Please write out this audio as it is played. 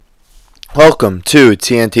Welcome to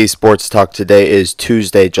TNT Sports Talk. Today is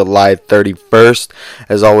Tuesday, July 31st.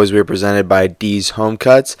 As always, we are presented by D's Home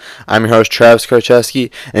Cuts. I'm your host, Travis Karcheski,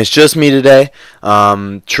 and it's just me today.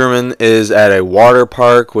 Truman is at a water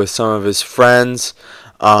park with some of his friends.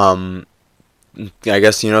 I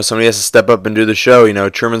guess, somebody has to step up and do the show.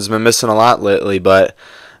 Truman's been missing a lot lately, but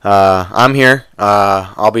I'm here.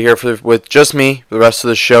 I'll be here with just me for the rest of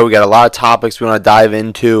the show. We got a lot of topics we want to dive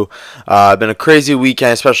into. Been a crazy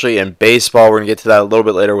weekend, especially in baseball. We're going to get to that a little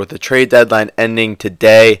bit later with the trade deadline ending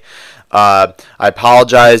today. I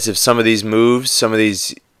apologize if some of these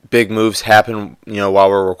big moves happen, while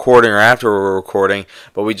we're recording or after we're recording,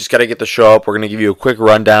 but we just got to get the show up. We're going to give you a quick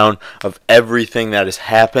rundown of everything that has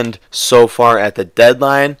happened so far at the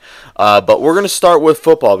deadline, but we're going to start with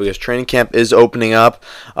football because training camp is opening up.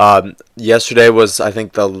 Sunday, I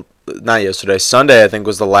think,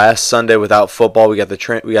 was the last Sunday without football. We got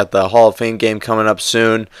the Hall of Fame game coming up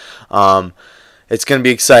soon. It's going to be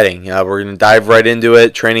exciting. We're going to dive right into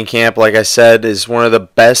it. Training camp, like I said, is one of the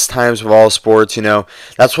best times of all sports.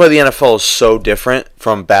 That's why the NFL is so different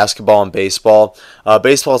from basketball and baseball.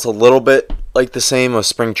 Baseball is a little bit like the same with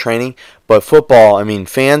spring training, but football,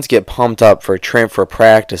 fans get pumped up for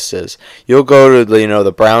practices. You'll go to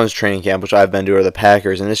the Browns training camp, which I've been to, or the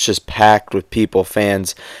Packers, and it's just packed with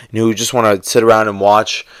fans who just want to sit around and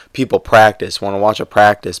watch people practice, want to watch a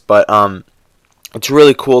practice. But it's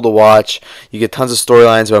really cool to watch. You get tons of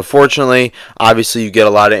storylines, but unfortunately, obviously, you get a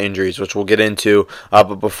lot of injuries, which we'll get into.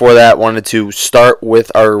 But before that, wanted to start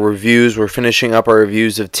with our reviews. We're finishing up our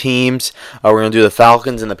reviews of teams. We're going to do the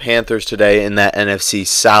Falcons and the Panthers today in that NFC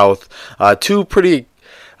South. Two pretty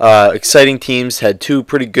exciting teams, had two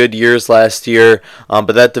pretty good years last year,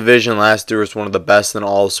 but that division last year was one of the best in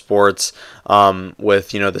all sports, with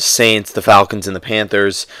the Saints, the Falcons, and the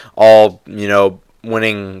Panthers all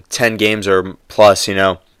winning 10 games or plus,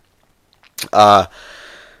 So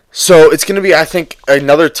it's going to be, I think,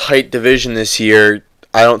 another tight division this year.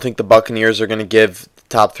 I don't think the Buccaneers are going to give the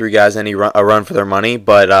top three guys a run for their money,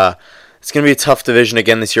 but it's going to be a tough division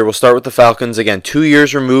again this year. We'll start with the Falcons. Again, 2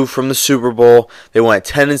 years removed from the Super Bowl. They went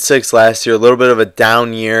 10-6 last year, a little bit of a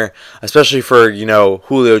down year, especially for,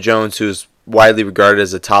 Julio Jones, who's widely regarded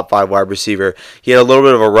as a top 5 wide receiver. He had a little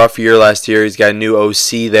bit of a rough year last year. He's got a new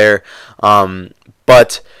OC there.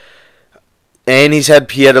 And he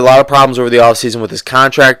had a lot of problems over the offseason with his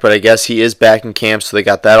contract, but I guess he is back in camp, so they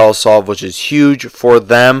got that all solved, which is huge for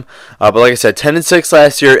them. But like I said, 10-6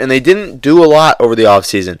 last year, and they didn't do a lot over the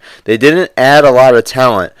offseason. They didn't add a lot of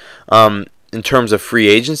talent in terms of free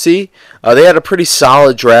agency. They had a pretty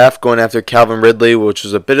solid draft going after Calvin Ridley, which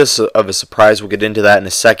was a bit of a surprise. We'll get into that in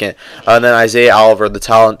a second. And then Isaiah Oliver, the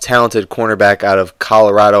talented cornerback out of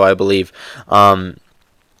Colorado, I believe.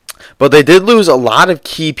 But they did lose a lot of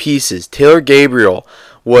key pieces. Taylor Gabriel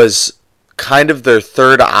was kind of their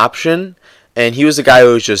third option, and he was a guy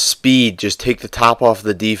who was just speed, just take the top off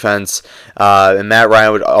the defense, and Matt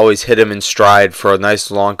Ryan would always hit him in stride for a nice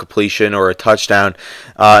long completion or a touchdown.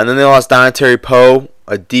 And then they lost Dontae Poe,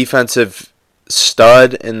 a defensive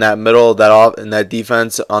stud in that middle of in that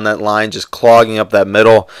defense on that line, just clogging up that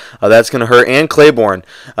middle. That's going to hurt. And Claiborne,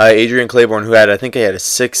 Adrian Claiborne, who had a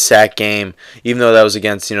 6-sack game, even though that was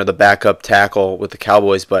against the backup tackle with the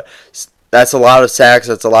Cowboys. But that's a lot of sacks.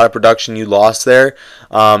 That's a lot of production you lost there.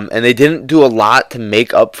 And they didn't do a lot to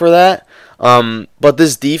make up for that. But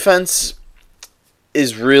this defense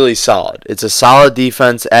is really solid. It's a solid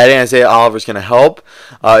defense. Adding Isaiah Oliver is going to help.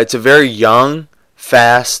 It's a very young,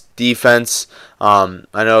 fast defense. I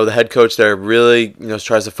know the head coach there really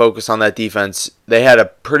tries to focus on that defense. They had a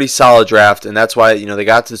pretty solid draft, and that's why they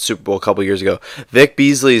got to the Super Bowl a couple years ago. Vic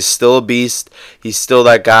Beasley is still a beast. He's still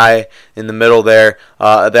that guy in the middle there.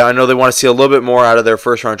 I know they want to see a little bit more out of their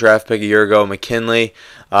first-round draft pick a year ago, McKinley,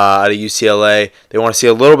 out of UCLA. They want to see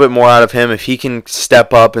a little bit more out of him. If he can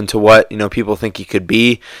step up into what people think he could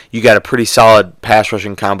be, you got a pretty solid pass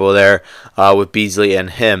rushing combo there with Beasley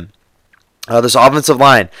and him. This offensive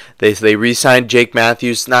line, they re-signed Jake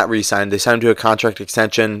Matthews. Not re-signed, they signed him to a contract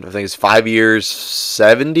extension. I think it's 5 years,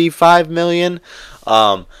 $75 million.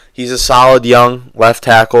 He's a solid young left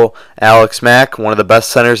tackle. Alex Mack, one of the best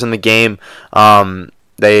centers in the game.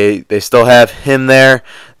 They still have him there.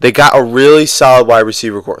 They got a really solid wide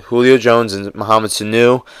receiver core. Julio Jones and Mohamed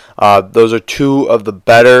Sanu. Those are two of the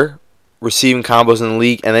better receiving combos in the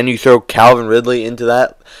league. And then you throw Calvin Ridley into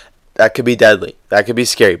that. That could be deadly. That could be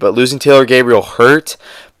scary. But losing Taylor Gabriel hurt.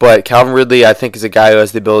 But Calvin Ridley, I think, is a guy who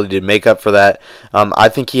has the ability to make up for that. I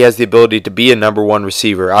think he has the ability to be a number one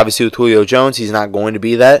receiver. Obviously, with Julio Jones, he's not going to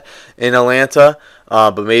be that in Atlanta.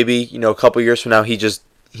 But maybe, a couple years from now, he just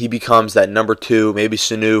he becomes that number 2. Maybe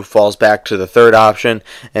Sanu falls back to the third option,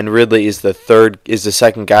 and Ridley is the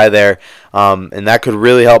second guy there, and that could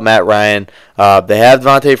really help Matt Ryan. They have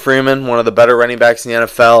Devontae Freeman, one of the better running backs in the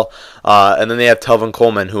NFL, and then they have Tevin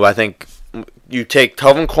Coleman, who I think you take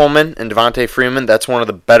Tevin Coleman and Devontae Freeman. That's one of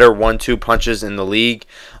the better 1-2 punches in the league.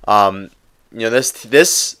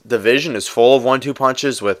 This division is full of 1-2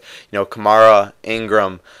 punches with Kamara,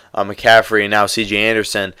 Ingram, McCaffrey, and now C.J.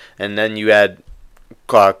 Anderson, and then you add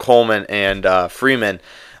Coleman and Freeman.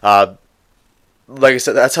 Like I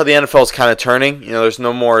said, that's how the NFL is kind of turning. There's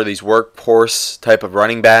no more of these workhorse type of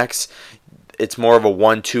running backs. It's more of a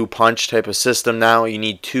 1-2 punch type of system now. You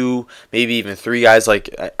need 2, maybe even 3 guys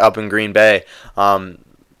like up in Green Bay.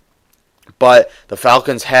 But the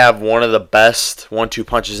Falcons have one of the best 1-2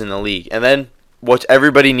 punches in the league. And then what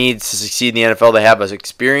everybody needs to succeed in the NFL, they have an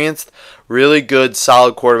experienced, really good,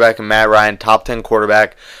 solid quarterback in Matt Ryan, top 10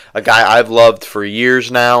 quarterback, a guy I've loved for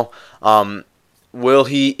years now. Does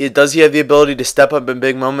he have the ability to step up in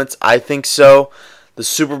big moments? I think so. The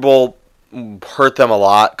Super Bowl hurt them a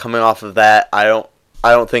lot coming off of that. I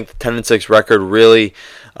don't think the 10-6 record really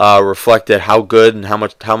reflected how good and how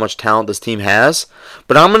much talent this team has.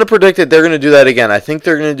 But I'm going to predict that they're going to do that again. I think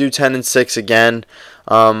they're going to do 10-6 again.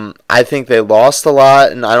 I think they lost a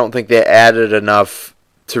lot, and I don't think they added enough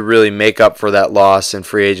to really make up for that loss in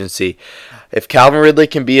free agency. If Calvin Ridley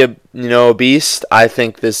can be a beast, I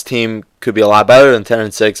think this team could be a lot better than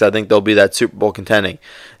 10-6. I think they'll be that Super Bowl contending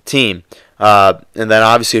team. And then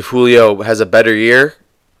obviously if Julio has a better year,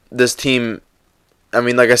 this team,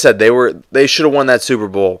 like I said, they should have won that Super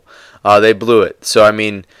Bowl. They blew it. So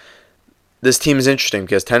this team is interesting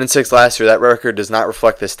because 10-6 last year, that record does not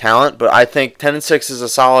reflect this talent. But I think 10-6 is a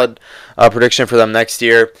solid prediction for them next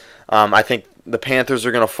year. I think the Panthers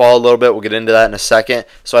are going to fall a little bit. We'll get into that in a second.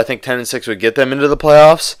 So I think 10-6 would get them into the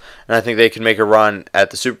playoffs, and I think they could make a run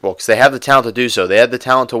at the Super Bowl because they have the talent to do so. They had the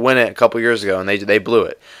talent to win it a couple years ago, and they blew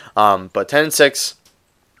it. But 10-6,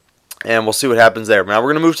 and we'll see what happens there. Now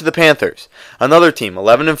we're going to move to the Panthers, another team,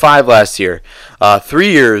 11-5 last year,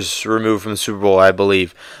 3 years removed from the Super Bowl, I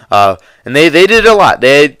believe. And they did a lot.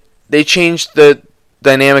 They changed the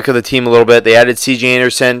dynamic of the team a little bit. They added C.J.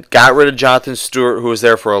 Anderson, got rid of Jonathan Stewart, who was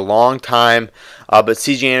there for a long time. But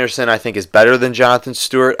C.J. Anderson, I think, is better than Jonathan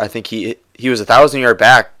Stewart. I think he was 1,000-yard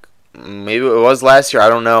back. Maybe it was last year. I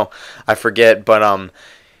don't know. I forget. But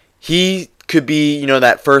he could be,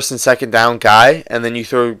 that first and second down guy. And then you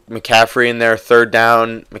throw McCaffrey in there, third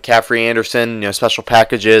down, McCaffrey, Anderson, special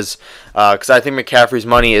packages. Because I think McCaffrey's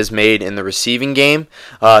money is made in the receiving game.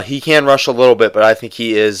 He can rush a little bit, but I think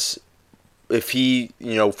he is... If he,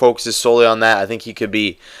 focuses solely on that, I think he could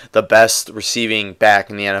be the best receiving back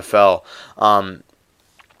in the NFL.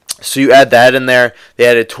 So you add that in there. They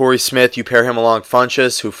added Torrey Smith. You pair him along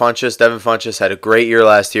Funchess, Devin Funchess had a great year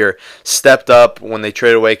last year. Stepped up when they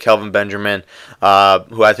traded away Kelvin Benjamin,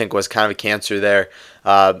 who I think was kind of a cancer there.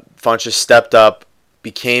 Funchess stepped up,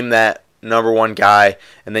 became that number 1 guy,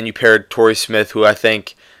 and then you paired Torrey Smith, who I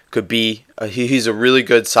think could be he's a really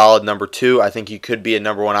good, solid number 2. I think he could be a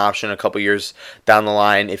number 1 option a couple years down the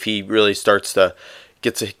line if he really starts to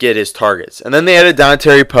get his targets. And then they added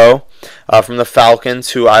Dontari Poe from the Falcons,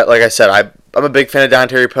 who I'm a big fan of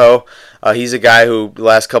Dontari Poe. He's a guy who the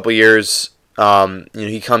last couple years,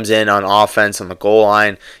 he comes in on offense on the goal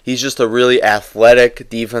line. He's just a really athletic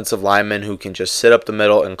defensive lineman who can just sit up the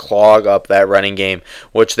middle and clog up that running game,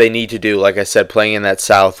 which they need to do. Like I said, playing in that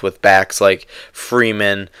South with backs like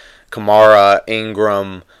Freeman, Kamara,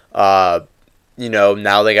 Ingram,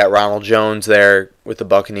 now they got Ronald Jones there with the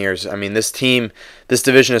Buccaneers. This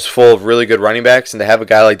division is full of really good running backs, and to have a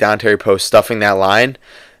guy like Dontari Poe stuffing that line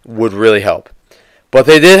would really help. But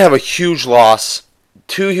they did have a huge loss,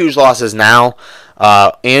 2 huge losses now.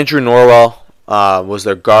 Andrew Norwell was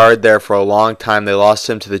their guard there for a long time. They lost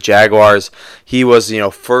him to the Jaguars. He was,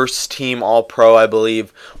 first team All-Pro, I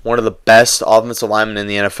believe, one of the best offensive linemen in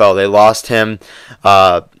the NFL. They lost him.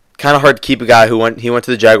 Kind of hard to keep a guy who went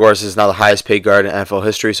to the Jaguars, is now the highest paid guard in NFL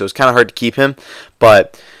history, so it's kind of hard to keep him.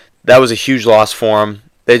 But that was a huge loss for him.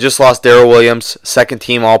 They just lost Darrell Williams, second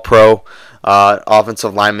team All-Pro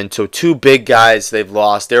offensive lineman. So 2 big guys they've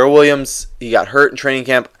lost. Darrell Williams, he got hurt in training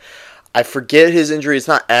camp. I forget his injury. It's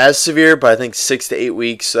not as severe, but I think 6 to 8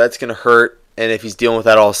 weeks. So that's going to hurt. And if he's dealing with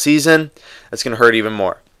that all season, that's going to hurt even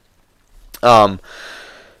more.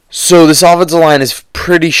 So this offensive line is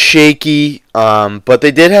pretty shaky, but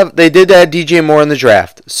they did add DJ Moore in the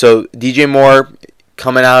draft. So DJ Moore,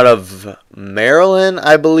 coming out of Maryland,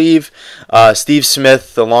 I believe. Steve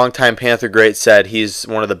Smith, the longtime Panther great, said he's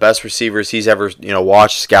one of the best receivers he's ever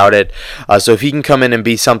watched, scouted. So if he can come in and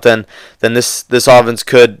be something, then this offense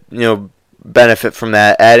could benefit from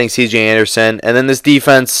that, adding C.J. Anderson. And then this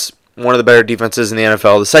defense, one of the better defenses in the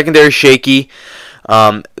NFL. The secondary shaky.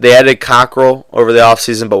 They added Cockrell over the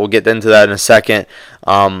offseason, but we'll get into that in a second.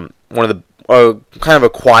 One of the kind of a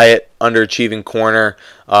quiet, underachieving corner,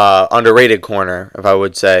 underrated corner, if I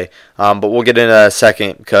would say. But we'll get into that in a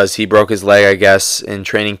second because he broke his leg, I guess, in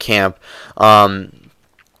training camp.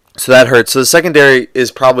 So that hurts. So the secondary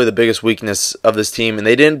is probably the biggest weakness of this team, and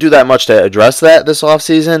they didn't do that much to address that this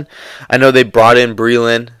offseason. I know they brought in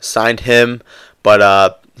Breeland, signed him,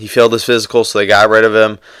 but he failed his physical, so they got rid of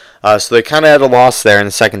him. So they kind of had a loss there in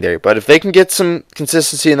the secondary. But if they can get some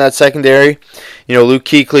consistency in that secondary, Luke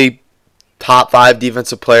Kuechly, top 5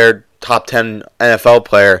 defensive player, top 10 NFL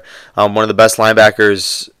player, one of the best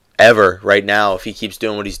linebackers ever right now if he keeps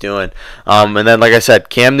doing what he's doing. And then, like I said,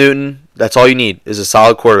 Cam Newton, that's all you need is a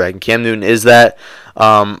solid quarterback. And Cam Newton is that.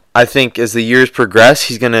 I think as the years progress,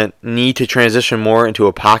 he's going to need to transition more into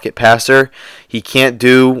a pocket passer. He can't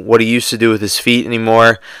do what he used to do with his feet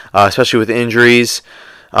anymore, especially with injuries.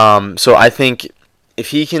 So I think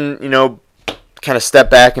if he can, kind of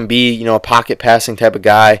step back and be, a pocket passing type of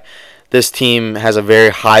guy, this team has a very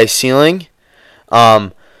high ceiling.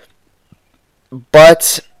 But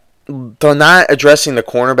they're not addressing the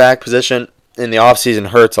cornerback position in the offseason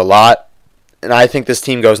hurts a lot. And I think this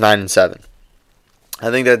team goes 9-7.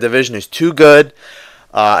 I think that division is too good.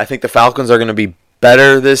 I think the Falcons are going to be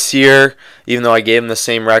better this year, even though I gave them the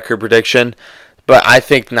same record prediction. But I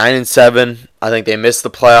think 9-7. I think they missed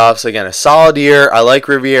the playoffs. Again, a solid year. I like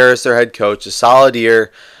Riviera as their head coach. A solid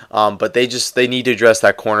year. But they need to address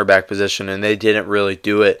that cornerback position, and they didn't really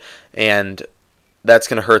do it. And that's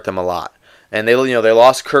going to hurt them a lot. And they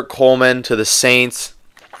lost Kurt Coleman to the Saints.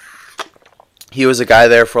 He was a guy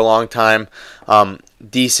there for a long time.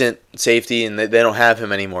 Decent safety, and they don't have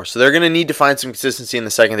him anymore. So they're going to need to find some consistency in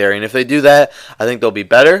the secondary. And if they do that, I think they'll be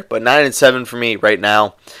better. But 9-7 for me right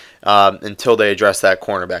now until they address that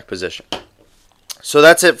cornerback position. So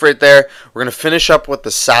that's it right there. We're going to finish up with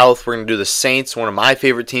the South. We're going to do the Saints, one of my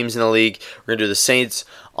favorite teams in the league. We're going to do the Saints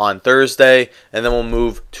on Thursday, and then we'll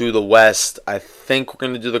move to the West. I think we're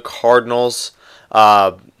going to do the Cardinals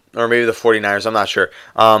or maybe the 49ers. I'm not sure.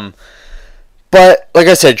 But like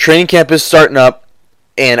I said, training camp is starting up,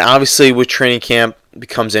 and obviously with training camp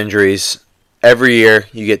becomes injuries. Every year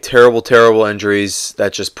you get terrible, terrible injuries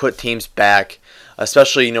that just put teams back.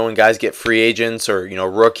 Especially, when guys get free agents or,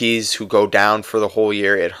 rookies who go down for the whole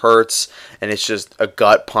year, it hurts, and it's just a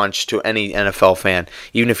gut punch to any NFL fan,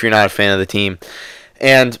 even if you're not a fan of the team.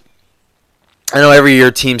 And I know every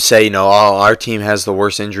year teams say, our team has the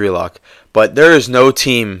worst injury luck, but there is no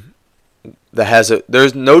team that has it.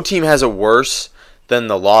 There's no team has it worse than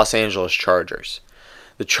the Los Angeles Chargers.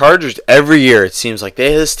 The Chargers every year, it seems like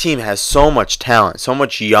this team has so much talent, so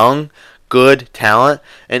much young, good talent,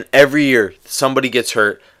 and every year somebody gets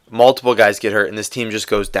hurt, multiple guys get hurt, and this team just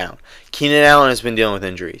goes down. Keenan Allen has been dealing with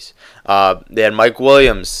injuries. They had Mike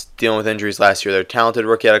Williams dealing with injuries last year. They're a talented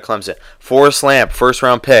rookie out of Clemson. Forrest Lamp,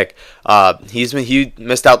 first-round pick. He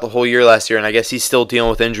missed out the whole year last year, and I guess he's still dealing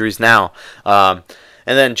with injuries now. And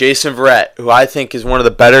then Jason Verrett, who I think is one of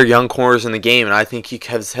the better young corners in the game, and I think he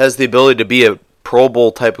has the ability to be a Pro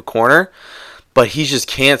Bowl type of corner, but he just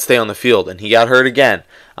can't stay on the field, and he got hurt again.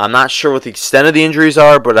 I'm not sure what the extent of the injuries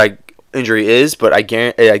are, but I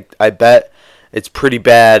bet it's pretty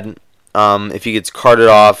bad if he gets carted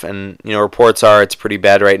off, and reports are it's pretty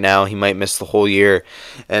bad right now. He might miss the whole year,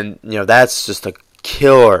 and that's just a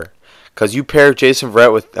killer because you pair Jason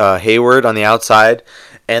Verrett with Hayward on the outside,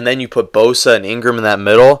 and then you put Bosa and Ingram in that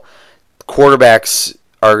middle. Quarterbacks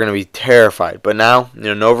are going to be terrified. But now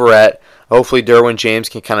no Verrett. Hopefully Derwin James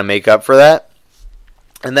can kind of make up for that.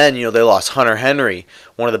 And then, they lost Hunter Henry,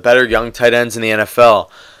 one of the better young tight ends in the NFL.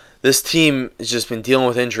 This team has just been dealing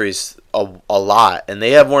with injuries a lot, and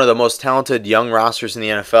they have one of the most talented young rosters in the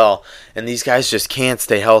NFL, and these guys just can't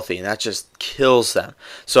stay healthy, and that just kills them.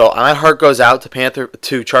 So my heart goes out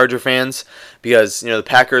to Charger fans because, the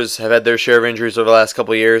Packers have had their share of injuries over the last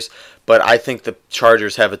couple of years, but I think the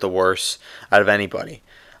Chargers have it the worst out of anybody.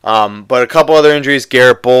 But a couple other injuries,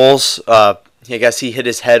 Garrett Bowles, I guess he hit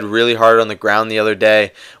his head really hard on the ground the other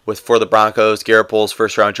day for the Broncos. Garrett Bowles,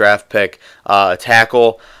 first-round draft pick, a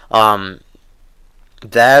tackle. That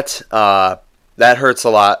hurts a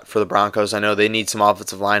lot for the Broncos. I know they need some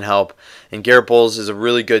offensive line help. And Garrett Bowles is a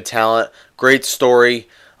really good talent. Great story.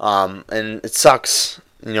 And it sucks.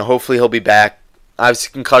 Hopefully he'll be back.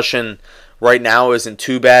 Obviously, concussion right now isn't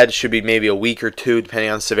too bad. It should be maybe a week or two,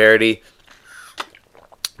 depending on severity.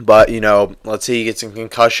 But, let's say he gets a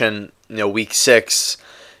concussion, week 6.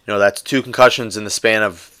 That's 2 concussions in the span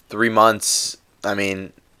of 3 months. I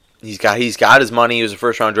mean, He's got his money. He was a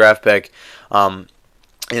first-round draft pick. And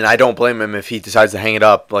I don't blame him if he decides to hang it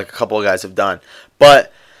up like a couple of guys have done.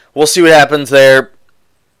 But we'll see what happens there.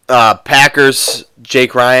 Packers,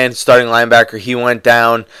 Jake Ryan, starting linebacker, he went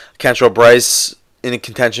down. Kentrell Bryce in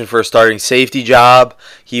contention for a starting safety job.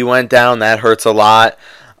 He went down. That hurts a lot.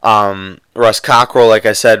 Russ Cockrell, like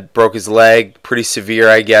I said, broke his leg. Pretty severe,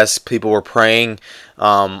 I guess. People were praying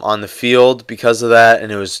on the field because of that,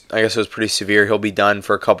 and I guess it was pretty severe. He'll be done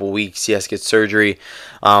for a couple weeks. He has to get surgery.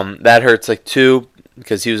 That hurts too,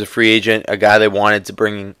 because he was a free agent, a guy they wanted to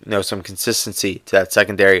bring some consistency to that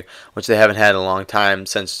secondary, which they haven't had in a long time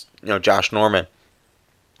since Josh Norman.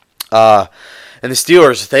 And the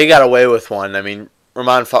Steelers, they got away with one. I mean,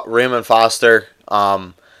 Raymond Foster,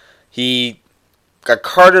 he got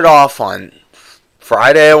carted off on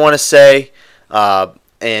Friday, I want to say,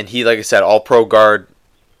 and he, like I said, all-pro guard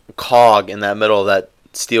cog in that middle of that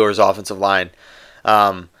Steelers offensive line.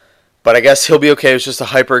 But I guess he'll be okay. It's just a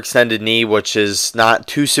hyperextended knee, which is not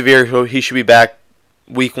too severe. He should be back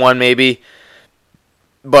week 1 maybe.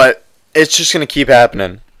 But it's just going to keep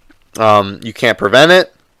happening. You can't prevent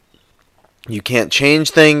it. You can't change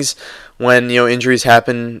things when injuries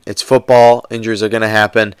happen. It's football. Injuries are going to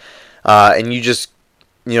happen. And you just,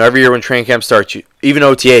 every year when training camp starts, even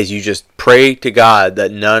OTAs, you just pray to God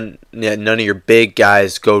that none of your big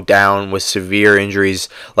guys go down with severe injuries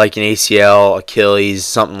like an ACL, Achilles,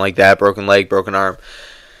 something like that, broken leg, broken arm,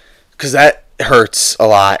 because that hurts a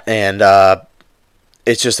lot, and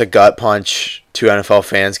it's just a gut punch to NFL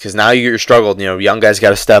fans, because now you're struggled. Young guys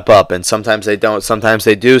got to step up, and sometimes they don't, sometimes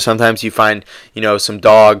they do. Sometimes you find some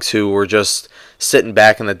dogs who were just sitting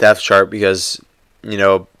back in the depth chart because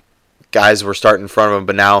guys were starting in front of them,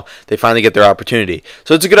 but now they finally get their opportunity.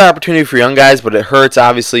 So it's a good opportunity for young guys, but it hurts.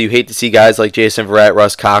 Obviously, you hate to see guys like Jason Verrett,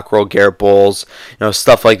 Russ Cockrell, Garrett Bowles,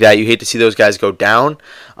 stuff like that. You hate to see those guys go down.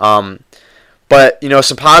 But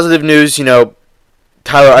some positive news.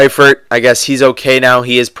 Tyler Eifert, I guess he's okay now.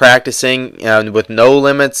 He is practicing with no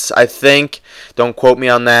limits, I think. Don't quote me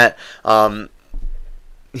on that. When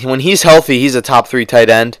he's healthy, he's a top 3 tight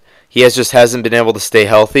end. He just hasn't been able to stay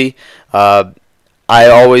healthy.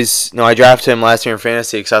 I drafted him last year in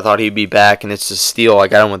fantasy because I thought he'd be back, and it's a steal. I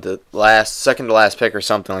got him with the second to last pick or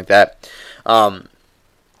something like that.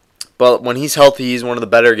 But when he's healthy, he's one of the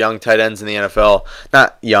better young tight ends in the NFL.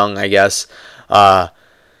 Not young, I guess. But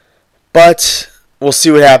we'll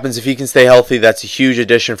see what happens. If he can stay healthy, that's a huge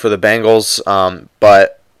addition for the Bengals.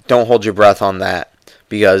 But don't hold your breath on that,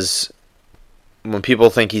 because when people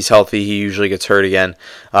think he's healthy, he usually gets hurt again.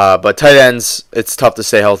 But tight ends, it's tough to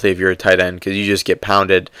stay healthy if you're a tight end, because you just get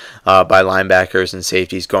pounded by linebackers and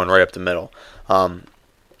safeties going right up the middle.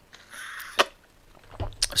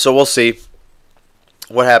 So we'll see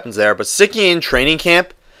what happens there. But sticking in training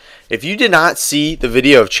camp, if you did not see the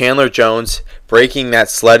video of Chandler Jones breaking that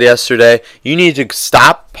sled yesterday, you need to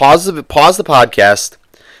stop, pause the podcast,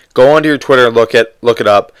 go onto your Twitter and look it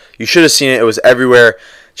up. You should have seen it. It was everywhere.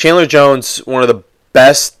 Chandler Jones, one of the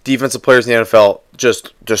best defensive players in the NFL,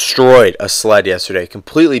 just destroyed a sled yesterday.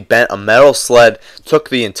 Completely bent a metal sled, took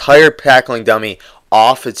the entire tackling dummy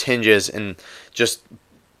off its hinges, and just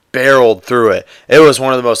barreled through it. It was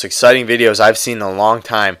one of the most exciting videos I've seen in a long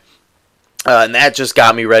time. And that just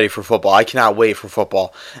got me ready for football. I cannot wait for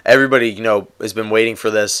football. Everybody, has been waiting for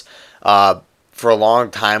this for a long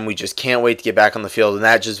time. We just can't wait to get back on the field. And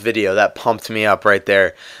that that pumped me up right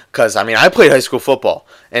there. Because, I played high school football.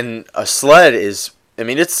 And a sled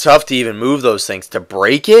it's tough to even move those things. To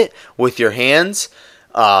break it with your hands,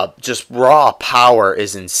 just raw power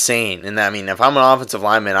is insane. And, if I'm an offensive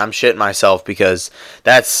lineman, I'm shitting myself, because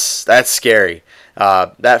that's scary.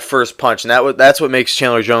 That first punch, and that's what makes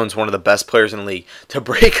Chandler Jones one of the best players in the league. To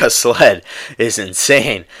break a sled is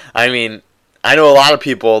insane. I know a lot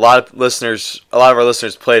of our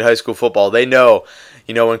listeners played high school football. They know,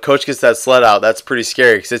 when coach gets that sled out, that's pretty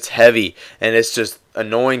scary, because it's heavy and it's just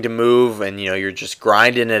annoying to move, and you're just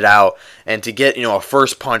grinding it out. And to get a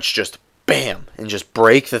first punch, just bam, and just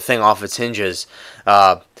break the thing off its hinges,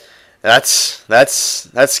 that's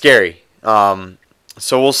scary. So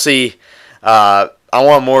we'll see. I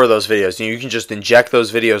want more of those videos. You can just inject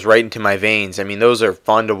those videos right into my veins. Those are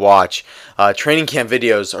fun to watch. Training camp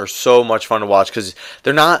videos are so much fun to watch, because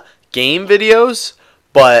they're not game videos,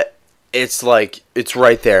 but it's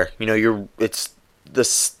right there. It's the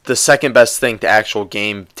second best thing to actual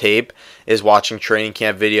game tape is watching training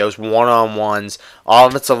camp videos, one-on-ones,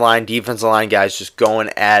 offensive line, defensive line guys just going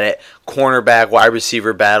at it, cornerback, wide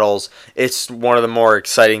receiver battles. It's one of the more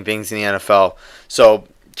exciting things in the NFL. So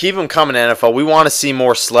keep them coming, NFL. We want to see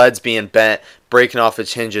more sleds being bent, breaking off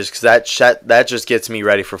its hinges, because that just gets me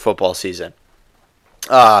ready for football season.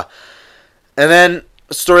 And then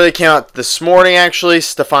a story that came out this morning, actually,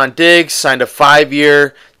 Stephon Diggs signed a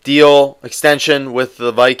 5-year deal extension with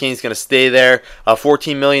the Vikings, going to stay there,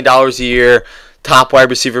 $14 million a year, top wide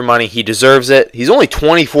receiver money. He deserves it. He's only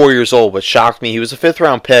 24 years old, which shocked me. He was a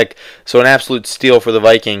 5th-round pick, so an absolute steal for the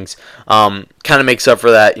Vikings. Kind of makes up for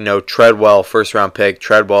that, Treadwell, 1st-round pick.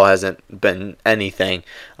 Treadwell hasn't been anything.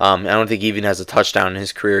 I don't think he even has a touchdown in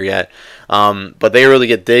his career yet. But they really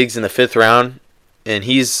get Diggs in the 5th round, and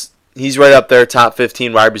he's right up there, top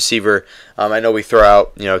 15 wide receiver. I know we throw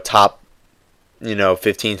out, top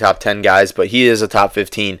 15, top 10 guys, but he is a top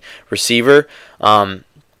 15 receiver.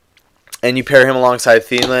 And you pair him alongside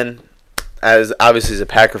Thielen, as obviously as a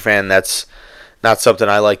Packer fan, that's not something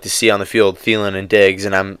I like to see on the field, Thielen and Diggs,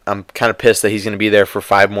 and I'm kind of pissed that he's going to be there for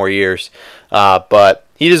 5 more years. But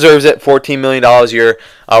he deserves it, $14 million a year.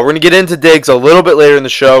 We're going to get into Diggs a little bit later in the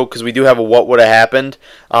show because we do have a what would have happened.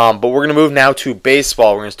 But we're going to move now to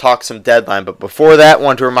baseball. We're going to talk some deadline. But before that, I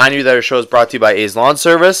want to remind you that our show is brought to you by A's Lawn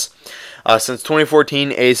Service. Since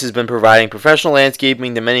 2014, A's has been providing professional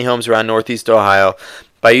landscaping to many homes around Northeast Ohio.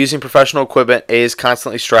 By using professional equipment, A's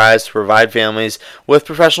constantly strives to provide families with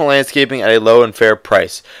professional landscaping at a low and fair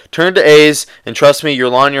price. Turn to A's, and trust me, your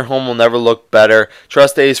lawn and your home will never look better.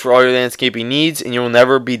 Trust A's for all your landscaping needs, and you will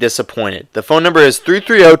never be disappointed. The phone number is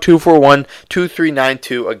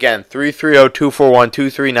 330-241-2392. Again,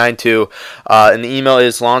 330-241-2392. And the email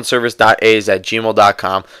is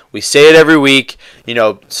lawnservice.a's@gmail.com. We say it every week.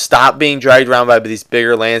 Stop being dragged around by these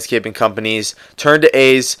bigger landscaping companies. Turn to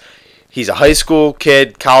A's. He's a high school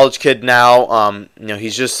kid, college kid now.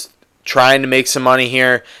 He's just trying to make some money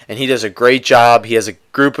here, and he does a great job. He has a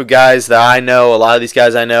group of guys that I know. A lot of these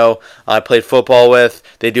guys I know I played football with.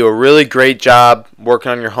 They do a really great job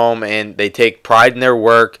working on your home, and they take pride in their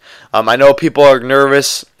work. I know people are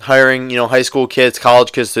nervous hiring, high school kids,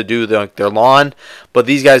 college kids to do their lawn, but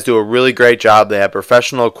these guys do a really great job. They have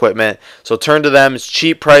professional equipment, so turn to them. It's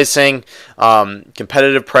cheap pricing,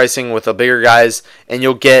 competitive pricing with the bigger guys, and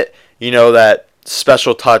you'll get that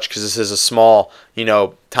special touch because this is a small,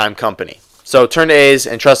 time company. So turn to A's,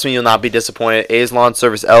 and trust me, you'll not be disappointed. A's Lawn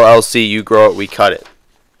Service, LLC. You grow it, we cut it.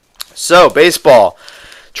 So, baseball.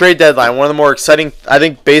 Trade deadline. One of the more exciting, I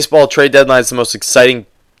think baseball trade deadline is the most exciting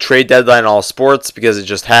trade deadline in all sports because it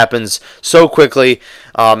just happens so quickly.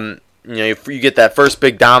 You get that first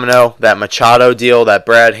big domino, that Machado deal, that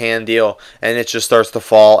Brad Hand deal, and it just starts to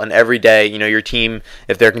fall. And every day, your team,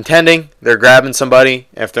 if they're contending, they're grabbing somebody.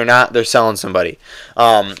 If they're not, they're selling somebody.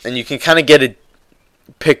 And you can kind of get a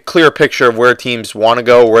clear picture of where teams want to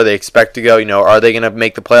go, where they expect to go. Are they going to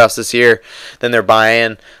make the playoffs this year? Then they're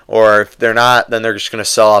buying. Or if they're not, then they're just going to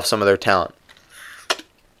sell off some of their talent.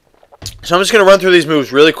 So I'm just going to run through these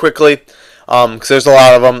moves really quickly because there's a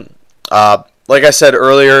lot of them. Like I said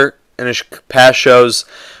earlier, in past shows,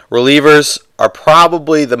 relievers are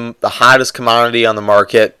probably the hottest commodity on the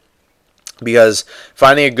market because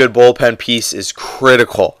finding a good bullpen piece is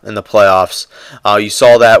critical in the playoffs. You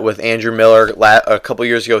saw that with Andrew Miller a couple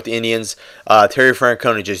years ago with the Indians. Terry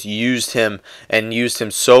Francona just used him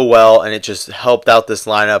so well, and it just helped out this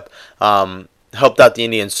lineup, helped out the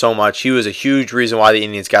Indians so much. He was a huge reason why the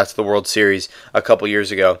Indians got to the World Series a couple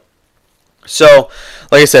years ago. So,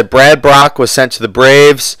 like I said, Brad Brock was sent to the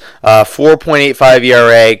Braves, 4.85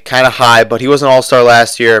 ERA, kind of high, but he was an all-star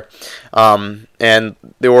last year, and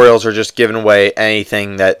the Orioles are just giving away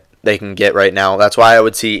anything that they can get right now. That's why I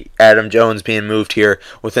would see Adam Jones being moved here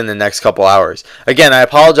within the next couple hours. Again, I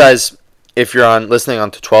apologize if you're listening on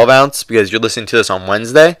to 12 ounce because you're listening to this on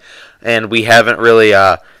Wednesday, and we haven't really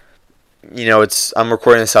I'm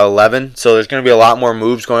recording this at 11, so there's going to be a lot more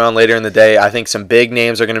moves going on later in the day. I think some big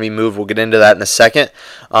names are going to be moved. We'll get into that in a second.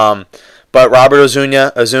 But Robert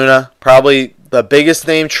Ozuna, probably the biggest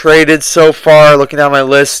name traded so far. Looking down my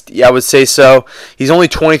list, yeah, I would say so. He's only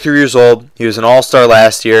 23 years old. He was an all-star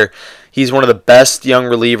last year. He's one of the best young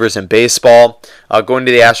relievers in baseball. Going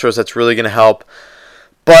to the Astros, that's really going to help.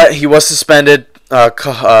 But he was suspended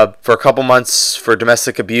for a couple months for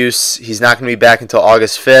domestic abuse. He's not going to be back until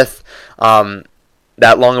August 5th.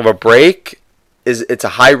 That long of a break it's a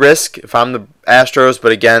high risk if I'm the Astros,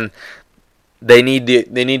 but again, they need the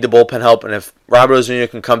bullpen help, and if Robert Ozuna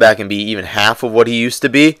can come back and be even half of what he used to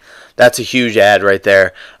be, that's a huge add right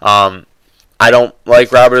there. I don't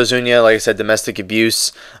like Robert Ozuna, like I said, domestic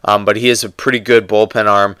abuse, but he is a pretty good bullpen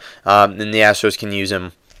arm, and the Astros can use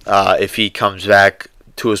him if he comes back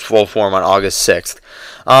to his full form on August 6th.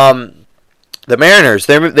 The Mariners,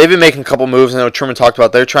 they've been making a couple moves. I know Truman talked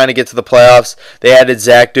about they're trying to get to the playoffs. They added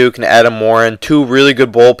Zach Duke and Adam Warren, two really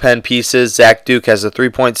good bullpen pieces. Zach Duke has a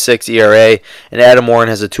 3.6 ERA, and Adam Warren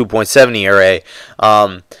has a 2.7 ERA.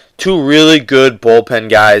 two really good bullpen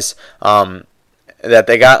guys that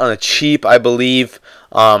they got on a cheap, I believe.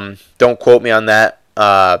 Don't quote me on that.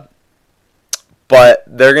 But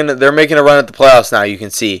they're making a run at the playoffs now, you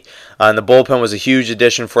can see. And the bullpen was a huge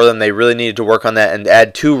addition for them. They really needed to work on that, and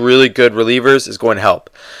add two really good relievers is going to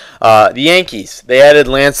help. The Yankees, they added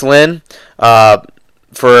Lance Lynn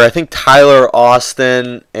for, I think, Tyler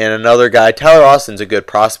Austin and another guy. Tyler Austin's a good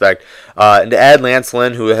prospect. And to add Lance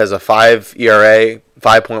Lynn, who has a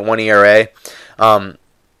 5.1 ERA,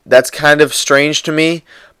 that's kind of strange to me,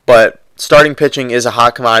 but starting pitching is a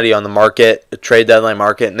hot commodity on the market, the trade deadline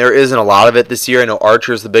market, and there isn't a lot of it this year. I know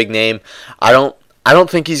Archer's the big name. I don't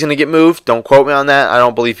think he's going to get moved. Don't quote me on that. I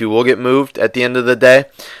don't believe he will get moved at the end of the day.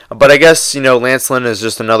 But I guess, Lance Lynn is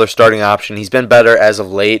just another starting option. He's been better as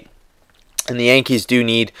of late, and the Yankees do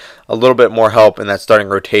need a little bit more help in that starting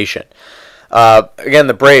rotation. Again,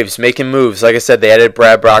 the Braves making moves. Like I said, they added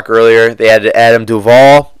Brad Brach earlier. They added Adam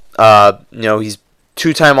Duvall. He's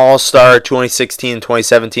two-time All-Star, 2016 and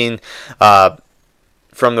 2017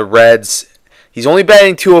 from the Reds. He's only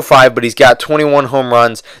batting .205, but he's got 21 home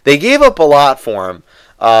runs. They gave up a lot for him.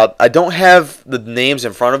 I don't have the names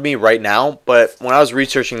in front of me right now, but when I was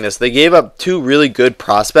researching this, they gave up two really good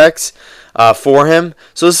prospects for him.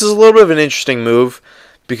 So this is a little bit of an interesting move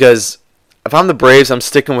because if I'm the Braves, I'm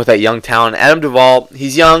sticking with that young talent. Adam Duvall,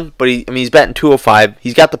 he's young, but he's batting .205.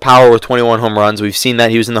 He's got the power with 21 home runs. We've seen that.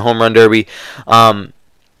 He was in the home run derby. But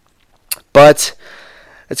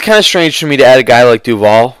it's kind of strange for me to add a guy like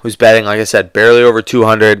Duvall, who's batting, like I said, barely over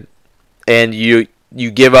 200, and you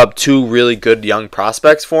give up two really good young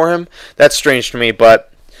prospects for him. That's strange to me,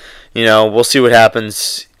 but, we'll see what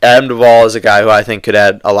happens. Adam Duvall is a guy who I think could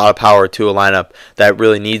add a lot of power to a lineup that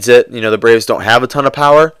really needs it. The Braves don't have a ton of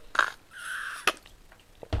power,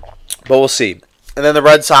 but we'll see. And then the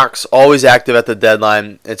Red Sox, always active at the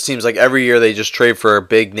deadline. It seems like every year they just trade for a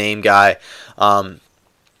big name guy.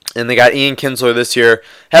 And they got Ian Kinsler this year.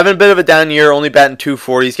 Having a bit of a down year, only batting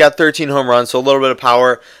 .240. He's got 13 home runs, so a little bit of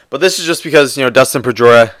power. But this is just because, Dustin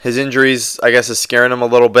Pedroia, his injuries, I guess, is scaring him a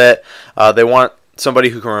little bit. They want somebody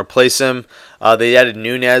who can replace him. They added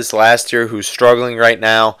Nunez last year, who's struggling right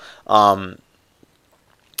now.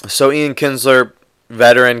 So Ian Kinsler,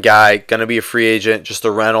 veteran guy, going to be a free agent, just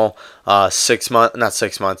a rental,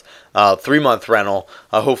 3-month rental.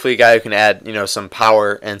 Hopefully a guy who can add, some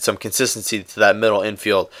power and some consistency to that middle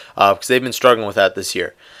infield because they've been struggling with that this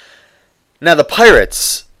year. Now the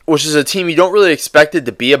Pirates, which is a team you don't really expected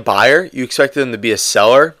to be a buyer. You expected them to be a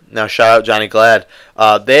seller. Now shout out Johnny Glad.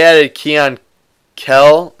 They added Keon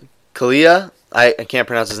Kalia. I can't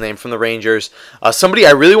pronounce his name, from the Rangers. Somebody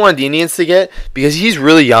I really wanted the Indians to get because he's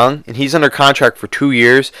really young and he's under contract for 2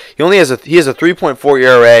 years. He has a 3.4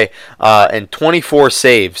 ERA and 24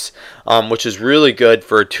 saves, which is really good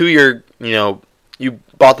for a 2-year. You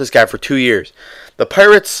bought this guy for 2 years. The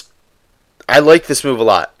Pirates, I like this move a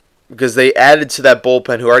lot because they added to that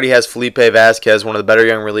bullpen who already has Felipe Vasquez, one of the better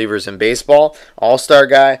young relievers in baseball, all-star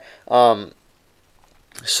guy.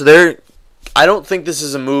 So I don't think this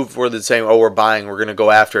is a move where they're saying, we're buying, we're going to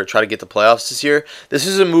go after it, try to get the playoffs this year. This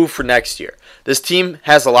is a move for next year. This team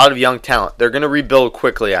has a lot of young talent. They're going to rebuild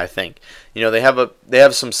quickly, I think. They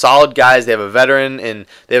have some solid guys. They have a veteran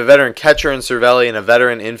catcher in Cervelli and a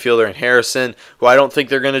veteran infielder in Harrison, who I don't think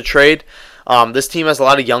they're going to trade. This team has a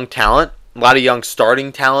lot of young talent, a lot of young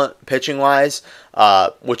starting talent pitching-wise,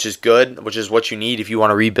 which is good, which is what you need if you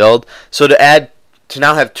want to rebuild. So to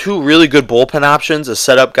now have two really good bullpen options, a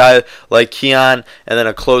setup guy like Keon and then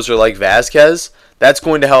a closer like Vasquez, that's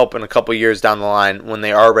going to help in a couple years down the line when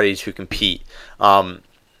they are ready to compete. So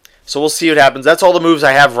we'll see what happens. That's all the moves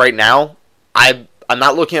I have right now. I'm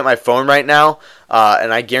not looking at my phone right now,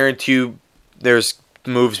 and I guarantee you there's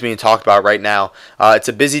moves being talked about right now. It's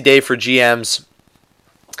a busy day for GMs,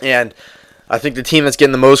 and I think the team that's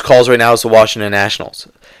getting the most calls right now is the Washington Nationals.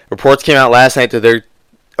 Reports came out last night that they're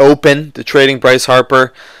open to trading Bryce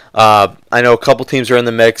Harper. I know a couple teams are in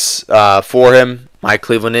the mix for him. My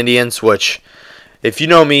Cleveland Indians, which, if you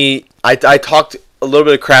know me, I talked a little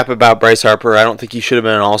bit of crap about Bryce Harper. I don't think he should have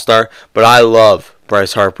been an all-star, but I love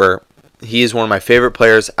Bryce Harper. He is one of my favorite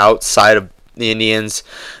players outside of the Indians.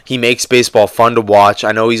 He makes baseball fun to watch.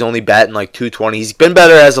 I know he's only batting like .220. He's been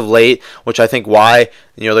better as of late, which I think why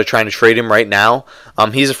they're trying to trade him right now.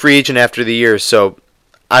 He's a free agent after the year, so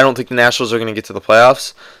I don't think the Nationals are going to get to the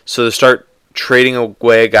playoffs. So to start trading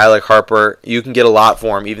away a guy like Harper, you can get a lot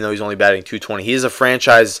for him, even though he's only batting .220. He is a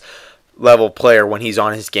franchise-level player when he's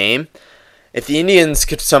on his game. If the Indians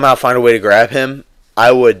could somehow find a way to grab him,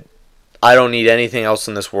 I don't need anything else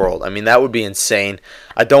in this world. I mean, that would be insane.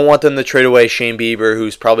 I don't want them to trade away Shane Bieber,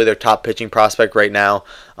 who's probably their top pitching prospect right now.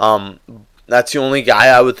 That's the only guy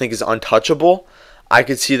I would think is untouchable. I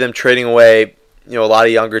could see them trading away, a lot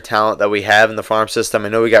of younger talent that we have in the farm system. I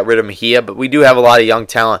know we got rid of Mejia, but we do have a lot of young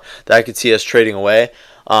talent that I could see us trading away,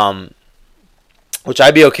 which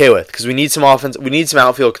I'd be okay with because we need some offense. We need some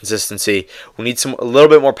outfield consistency. We need a little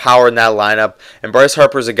bit more power in that lineup. And Bryce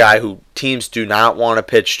Harper is a guy who teams do not want to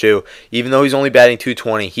pitch to, even though he's only batting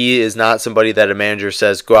 .220. He is not somebody that a manager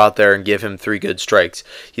says go out there and give him 3 good strikes.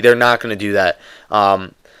 They're not going to do that.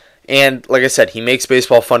 And like I said, he makes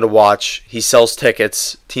baseball fun to watch. He sells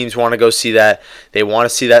tickets. Teams want to go see that. They want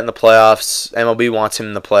to see that in the playoffs. MLB wants him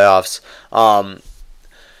in the playoffs.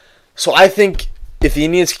 So I think if the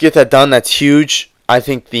Indians can get that done, that's huge. I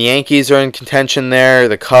think the Yankees are in contention there.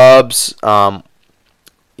 The Cubs,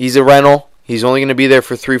 he's a rental. He's only going to be there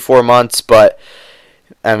for 3-4 months, but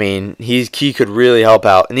I mean, he could really help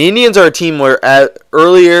out. And the Indians are a team where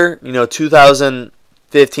earlier, 2015-16,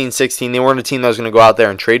 they weren't a team that was going to go out there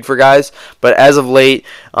and trade for guys, but as of late,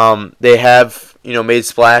 they have made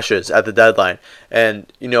splashes at the deadline.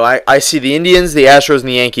 And, I see the Indians, the Astros, and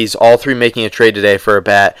the Yankees, all three making a trade today for a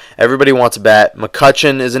bat. Everybody wants a bat.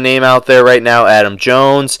 McCutchen is a name out there right now, Adam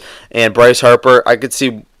Jones, and Bryce Harper. I could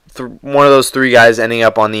see one of those 3 guys ending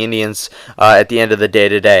up on the Indians at the end of the day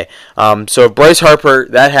today. So if Bryce Harper,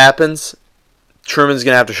 that happens, Truman's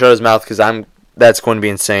going to have to shut his mouth because that's going to be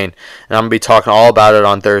insane. And I'm going to be talking all about it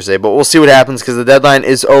on Thursday. But we'll see what happens because the deadline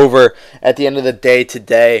is over at the end of the day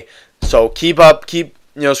today. So keep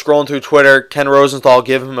scrolling through Twitter. Ken Rosenthal,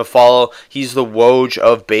 give him a follow. He's the Woj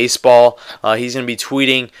of baseball. He's going to be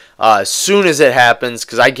tweeting as soon as it happens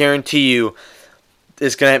because I guarantee you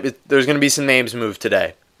there's going to be some names moved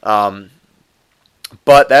today.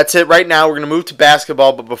 But that's it right now. We're going to move to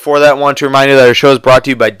basketball. But before that, I want to remind you that our show is brought to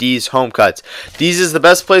you by D's Home Cuts. D's is the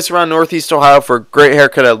best place around Northeast Ohio for a great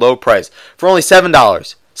haircut at a low price. For only $7.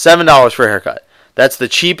 $7 for a haircut. That's the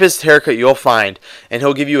cheapest haircut you'll find, and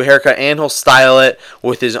he'll give you a haircut and he'll style it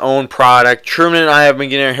with his own product. Truman and I have been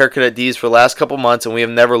getting a haircut at D's for the last couple months, and we have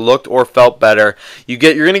never looked or felt better. You're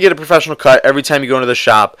going to get a professional cut every time you go into the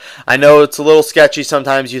shop. I know it's a little sketchy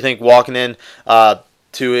sometimes. You think walking in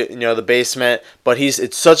to the basement, but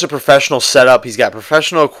it's such a professional setup. He's got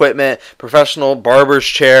professional equipment, professional barber's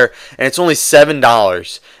chair, and it's only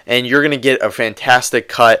 $7, and you're going to get a fantastic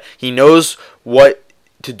cut. He knows what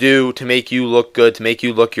to do to make you look good, to make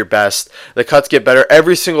you look your best. The cuts get better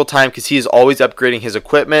every single time because he is always upgrading his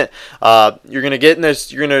equipment. You're gonna get in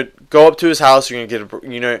this. You're gonna go up to his house. You're gonna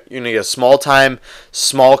get a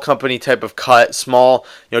small company type of cut. Small.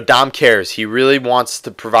 Dom cares. He really wants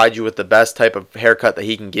to provide you with the best type of haircut that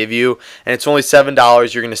he can give you, and it's only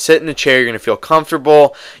 $7. You're gonna sit in a chair. You're gonna feel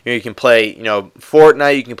comfortable. You can play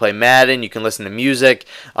Fortnite. You can play Madden. You can listen to music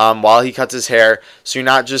while he cuts his hair. So you're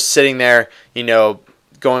not just sitting there.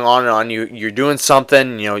 Going on and on. You're doing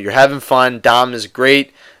something, you're having fun. Dom is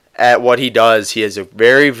great at what he does. He has a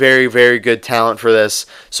very, very, very good talent for this.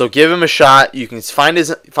 So give him a shot. You can find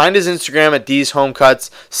his Instagram at D's Home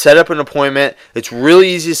Cuts. Set up an appointment. It's really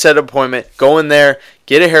easy to set up an appointment. Go in there,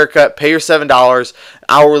 get a haircut, pay your $7.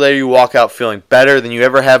 An hour later, you walk out feeling better than you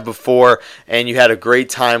ever have before, and you had a great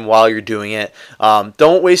time while you're doing it.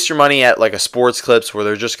 Don't waste your money at like a Sports Clips where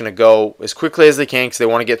they're just going to go as quickly as they can because they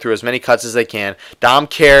want to get through as many cuts as they can. Dom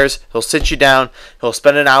cares. He'll sit you down. He'll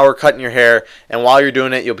spend an hour cutting your hair, and while you're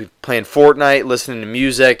doing it, you'll be playing Fortnite, listening to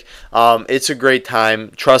music. It's a great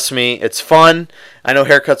time. Trust me, it's fun. I know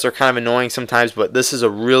haircuts are kind of annoying sometimes, but this is a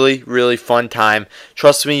really, really fun time.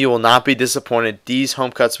 Trust me, you will not be disappointed. D's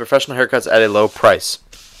Home Cuts, professional haircuts at a low price.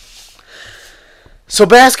 So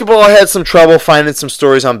basketball, I had some trouble finding some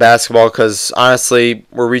stories on basketball because honestly,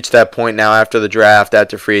 we're reached that point now after the draft,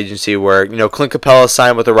 after free agency, where Clint Capella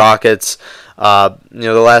signed with the Rockets. The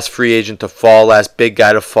last free agent to fall, last big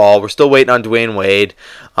guy to fall. We're still waiting on Dwayne Wade.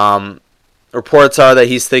 Reports are that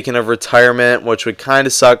he's thinking of retirement, which would kind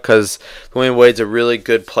of suck because Dwayne Wade's a really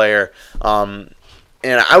good player. And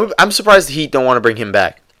I'm surprised the Heat don't want to bring him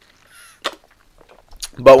back.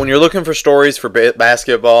 But when you're looking for stories for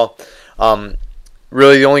basketball,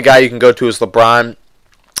 really the only guy you can go to is LeBron,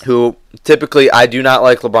 who typically I do not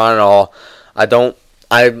like LeBron at all. I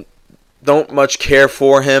don't much care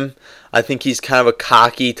for him. I think he's kind of a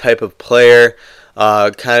cocky type of player.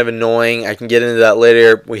 Kind of annoying. I can get into that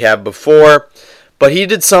later. We have before. But he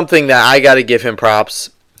did something that I got to give him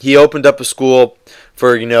props. He opened up a school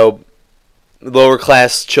for, lower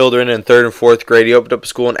class children in 3rd and 4th grade. He opened up a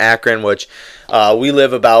school in Akron, which we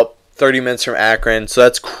live about 30 minutes from Akron. So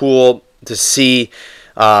that's cool to see.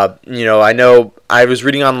 I know I was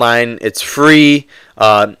reading online, it's free.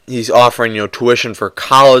 He's offering, tuition for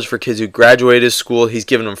college for kids who graduated his school. He's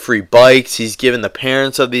giving them free bikes. He's giving the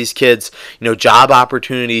parents of these kids, job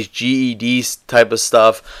opportunities, GEDs type of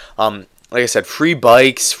stuff. Like I said, free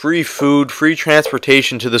bikes, free food, free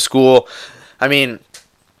transportation to the school. I mean,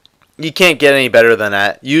 you can't get any better than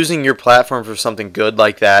that. Using your platform for something good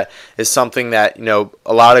like that is something that,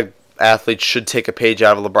 a lot of athletes should take a page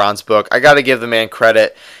out of LeBron's book. I got to give the man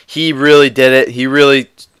credit. He really did it. He really,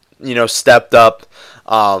 stepped up.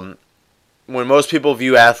 When most people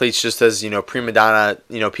view athletes just as, prima donna,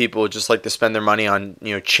 people just like to spend their money on,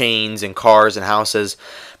 chains and cars and houses.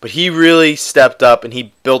 But he really stepped up and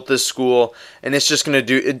he built this school, and it's going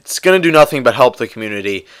to do nothing but help the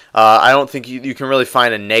community. I don't think you can really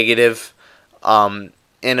find a negative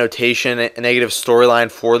annotation, a negative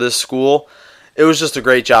storyline for this school. It was just a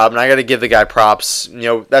great job, and I got to give the guy props.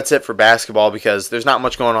 That's it for basketball because there's not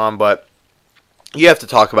much going on, but you have to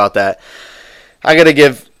talk about that. I got to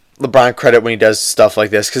give LeBron credit when he does stuff like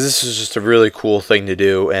this because this is just a really cool thing to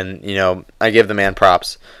do, and I give the man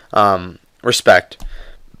props, respect.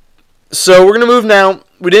 So we're gonna move now.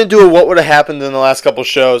 We didn't do a what would have happened in the last couple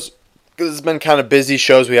shows because it's been kind of busy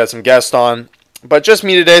shows. We had some guests on, but just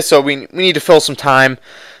me today, so we need to fill some time.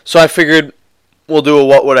 So I figured we'll do a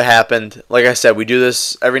what would have happened. Like I said, we do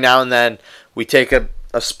this every now and then. We take a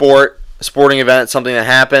sporting event, something that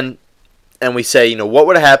happened, and we say, what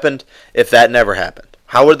would have happened if that never happened?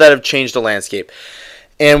 How would that have changed the landscape?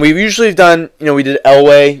 And we've usually done, we did the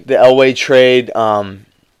Elway trade.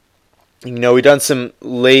 We've done some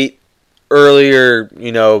earlier,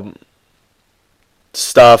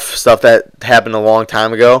 stuff that happened a long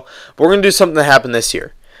time ago. But we're going to do something that happened this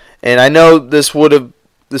year. And I know this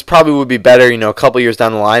probably would be better, a couple years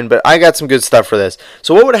down the line, but I got some good stuff for this.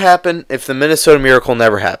 So what would have happened if the Minnesota Miracle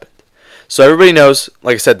never happened? So everybody knows,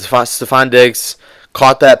 like I said, Stephon Diggs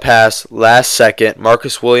caught that pass last second.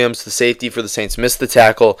 Marcus Williams, the safety for the Saints, missed the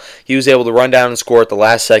tackle. He was able to run down and score at the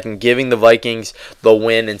last second, giving the Vikings the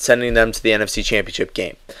win and sending them to the NFC Championship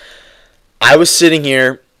game. I was sitting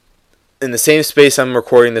here in the same space I'm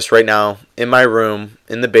recording this right now, in my room,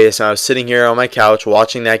 in the basement. I was sitting here on my couch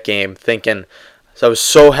watching that game, thinking, so I was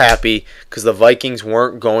so happy because the Vikings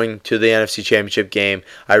weren't going to the NFC Championship game.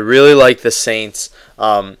 I really liked the Saints,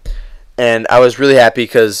 and I was really happy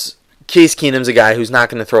because Case Keenum's a guy who's not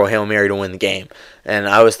going to throw a Hail Mary to win the game. And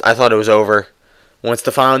I thought it was over. When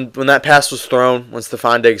that pass was thrown, when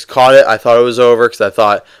Stephon Diggs caught it, I thought it was over because I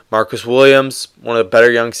thought Marcus Williams, one of the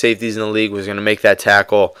better young safeties in the league, was going to make that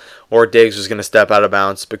tackle, or Diggs was going to step out of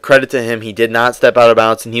bounds. But credit to him, he did not step out of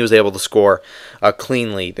bounds, and he was able to score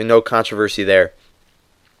cleanly. There's no controversy there.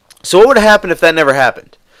 So what would have happened if that never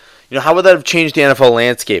happened? How would that have changed the NFL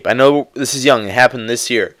landscape? I know this is young. It happened this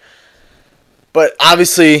year. But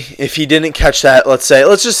obviously, if he didn't catch that, let's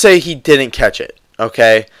just say he didn't catch it,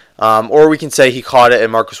 okay? Or we can say he caught it and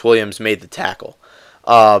Marcus Williams made the tackle.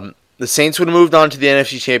 The Saints would have moved on to the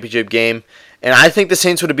NFC Championship game, and I think the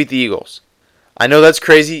Saints would have beat the Eagles. I know that's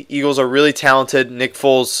crazy. Eagles are really talented. Nick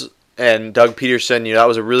Foles and Doug Peterson, that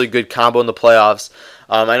was a really good combo in the playoffs.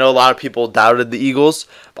 I know a lot of people doubted the Eagles,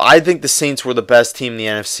 but I think the Saints were the best team in the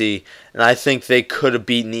NFC, and I think they could have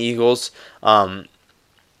beaten the Eagles.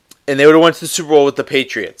 And they would have went to the Super Bowl with the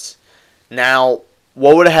Patriots. Now,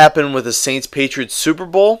 what would have happened with the Saints-Patriots Super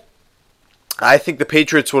Bowl? I think the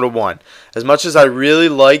Patriots would have won. As much as I really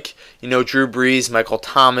like, Drew Brees, Michael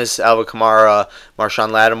Thomas, Alvin Kamara,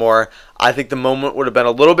 Marshawn Lattimore, I think the moment would have been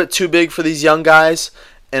a little bit too big for these young guys.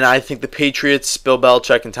 And I think the Patriots, Bill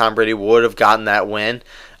Belichick and Tom Brady would have gotten that win.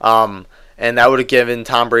 And that would have given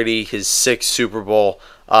Tom Brady his 6th Super Bowl,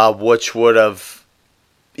 which would have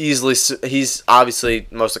easily, he's obviously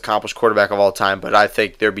the most accomplished quarterback of all time, but I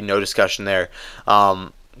think there'd be no discussion there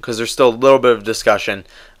because there's still a little bit of discussion.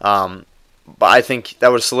 But I think that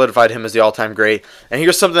would have solidified him as the all-time great. And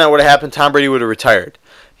here's something that would have happened. Tom Brady would have retired.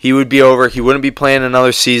 He would be over. He wouldn't be playing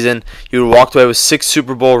another season. He would have walked away with 6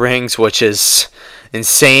 Super Bowl rings, which is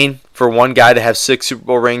insane for one guy to have 6 Super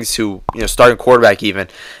Bowl rings, who, starting quarterback even.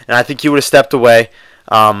 And I think he would have stepped away.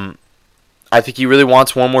 I think he really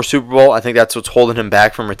wants one more Super Bowl. I think that's what's holding him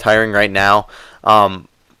back from retiring right now.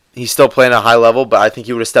 He's still playing at a high level, but I think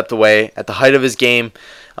he would have stepped away at the height of his game,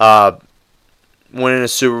 winning a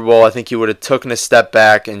Super Bowl. I think he would have taken a step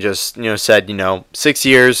back and just said, 6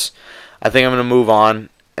 years, I think I'm going to move on.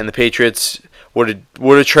 And the Patriots would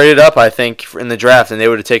have traded up, I think, in the draft, and they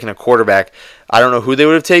would have taken a quarterback. I don't know who they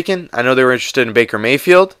would have taken. I know they were interested in Baker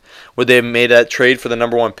Mayfield. Would they have made that trade for the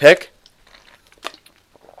number 1 pick?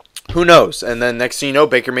 Who knows? And then next thing you know,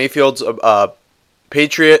 Baker Mayfield's a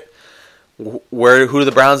Patriot, Who do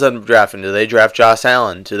the Browns end up drafting? Do they draft Josh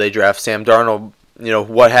Allen? Do they draft Sam Darnold?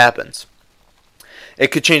 What happens? It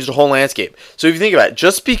could change the whole landscape. So if you think about it,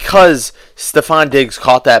 just because Stephon Diggs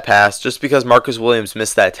caught that pass, just because Marcus Williams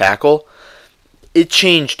missed that tackle, it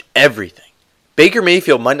changed everything. Baker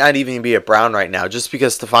Mayfield might not even be a Brown right now just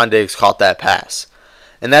because Stephon Diggs caught that pass.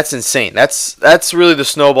 And that's insane. That's really the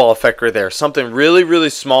snowball effect right there. Something really, really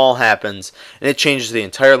small happens, and it changes the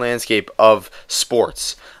entire landscape of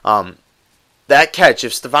sports. That catch,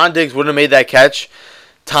 if Stephon Diggs wouldn't have made that catch,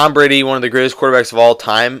 Tom Brady, one of the greatest quarterbacks of all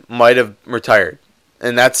time, might have retired.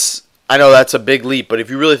 And I know that's a big leap, but if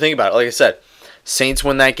you really think about it, like I said, Saints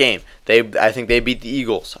win that game. I think they beat the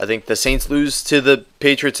Eagles. I think the Saints lose to the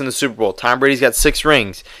Patriots in the Super Bowl. Tom Brady's got 6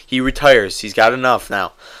 rings. He retires. He's got enough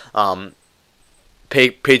now.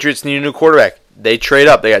 Patriots need a new quarterback. They trade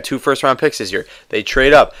up. They got 2 first-round picks this year. They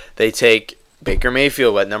trade up. They take Baker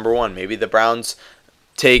Mayfield at number 1. Maybe the Browns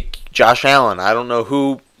take Josh Allen. I don't know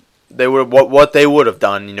who they would what they would have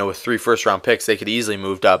done. With 3 first-round picks, they could easily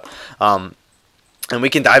moved up. And we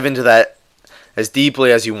can dive into that as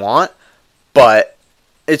deeply as you want, but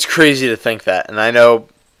it's crazy to think that. And I know,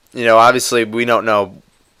 obviously we don't know.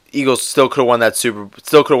 Eagles still could have won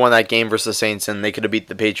that game versus the Saints, and they could have beat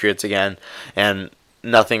the Patriots again, and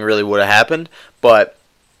nothing really would have happened. But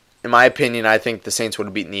in my opinion, I think the Saints would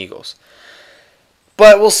have beaten the Eagles.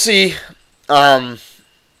 But we'll see what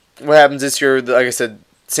happens this year. Like I said,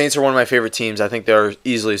 Saints are one of my favorite teams. I think they're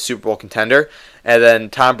easily a Super Bowl contender. And then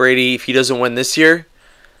Tom Brady, if he doesn't win this year,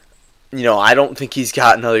 I don't think he's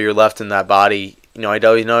got another year left in that body. I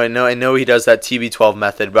know he does that TB12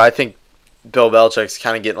 method, but I think Bill Belichick's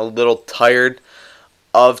kind of getting a little tired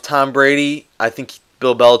of Tom Brady. I think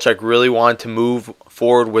Bill Belichick really wanted to move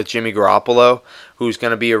forward with Jimmy Garoppolo, who's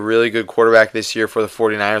going to be a really good quarterback this year for the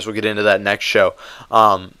 49ers. We'll get into that next show.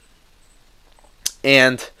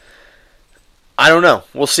 And I don't know.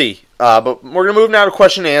 We'll see. But we're going to move now to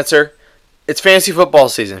question and answer. It's fantasy football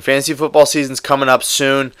season. Fantasy football season's coming up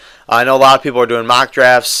soon. I know a lot of people are doing mock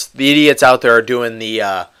drafts. The idiots out there are doing who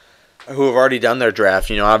have already done their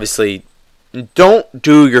draft. Obviously, don't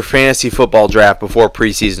do your fantasy football draft before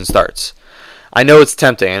preseason starts. I know it's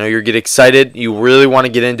tempting. I know you get excited. You really want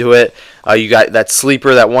to get into it. You got that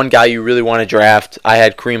sleeper, that one guy you really want to draft. I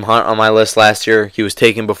had Kareem Hunt on my list last year. He was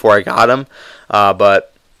taken before I got him,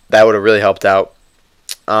 but that would have really helped out.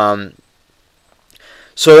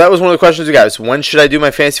 So that was one of the questions we got. When should I do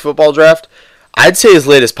my fantasy football draft? I'd say as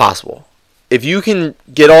late as possible. If you can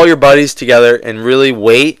get all your buddies together and really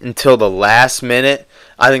wait until the last minute,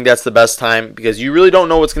 I think that's the best time because you really don't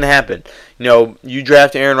know what's going to happen. You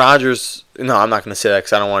draft Aaron Rodgers. No, I'm not going to say that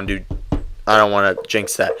because I don't want to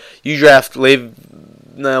jinx that. You draft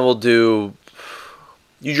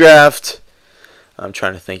I'm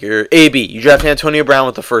trying to think. AB. You draft Antonio Brown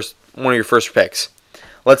with one of your first picks.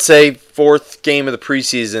 Let's say 4th game of the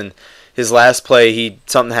preseason, his last play,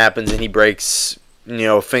 something happens and he breaks,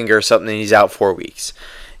 a finger or something and he's out 4 weeks.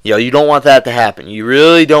 You don't want that to happen. You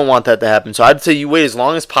really don't want that to happen. So I'd say you wait as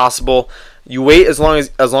long as possible. You wait as long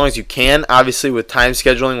as you can. Obviously, with time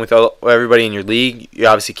scheduling with everybody in your league, you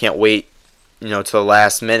obviously can't wait, to the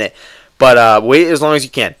last minute. But wait as long as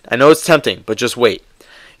you can. I know it's tempting, but just wait.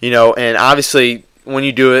 And obviously when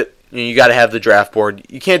you do it, you got to have the draft board.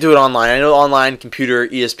 You can't do it online. I know online computer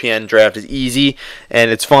ESPN draft is easy and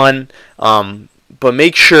it's fun. But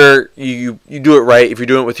make sure you do it right. If you're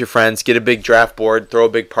doing it with your friends, get a big draft board, throw a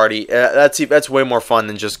big party. That's way more fun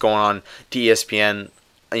than just going on to ESPN,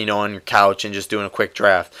 on your couch and just doing a quick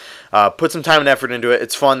draft. Put some time and effort into it.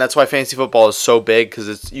 It's fun. That's why fantasy football is so big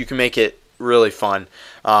because you can make it really fun.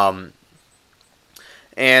 And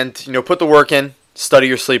put the work in, study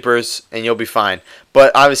your sleepers, and you'll be fine.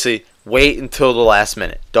 But obviously, wait until the last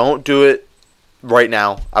minute. Don't do it right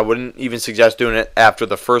now. I wouldn't even suggest doing it after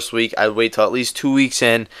the first week. I'd wait till at least 2 weeks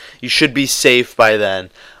in. You should be safe by then.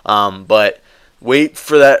 But wait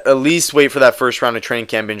for that first round of training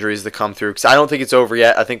camp injuries to come through because I don't think it's over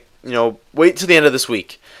yet. I think, wait till the end of this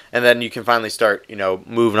week and then you can finally start,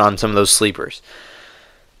 moving on some of those sleepers.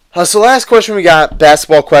 So last question we got,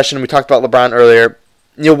 basketball question. We talked about LeBron earlier.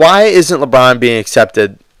 Why isn't LeBron being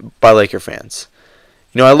accepted by Laker fans?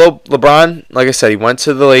 I love LeBron. Like I said, he went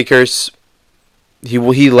to the Lakers.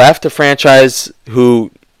 He left a franchise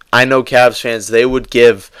who I know Cavs fans, they would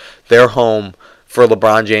give their home for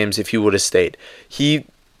LeBron James if he would have stayed.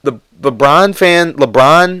 LeBron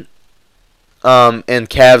and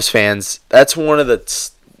Cavs fans, that's one of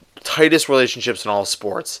the tightest relationships in all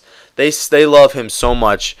sports. They love him so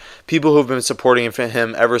much. People who've been supporting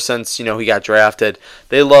him ever since, he got drafted,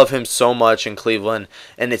 they love him so much in Cleveland.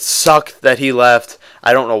 And it sucked that he left.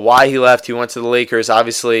 I don't know why he left. He went to the Lakers.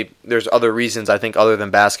 Obviously, there's other reasons, I think, other than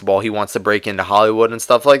basketball. He wants to break into Hollywood and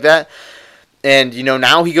stuff like that. And,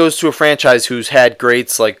 now he goes to a franchise who's had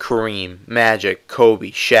greats like Kareem, Magic,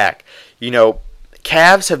 Kobe, Shaq.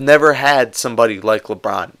 Cavs have never had somebody like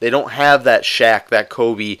LeBron. They don't have that Shaq, that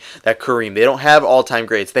Kobe, that Kareem. They don't have all-time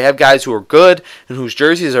greats. They have guys who are good and whose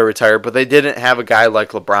jerseys are retired, but they didn't have a guy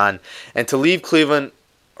like LeBron. And to leave Cleveland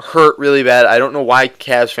hurt really bad. I don't know why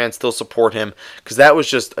Cavs fans still support him, because that was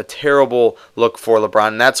just a terrible look for LeBron,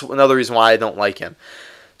 and that's another reason why I don't like him.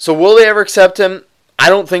 So will they ever accept him? I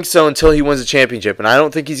don't think so until he wins a championship, and I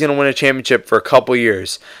don't think he's going to win a championship for a couple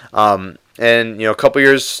years. And a couple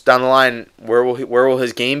years down the line, where will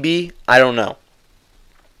his game be? I don't know.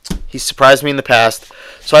 He's surprised me in the past,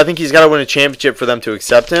 so I think he's got to win a championship for them to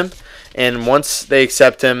accept him. And once they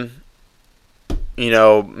accept him,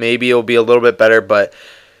 maybe it'll be a little bit better. But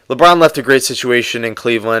LeBron left a great situation in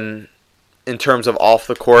Cleveland in terms of off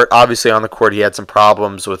the court. Obviously, on the court, he had some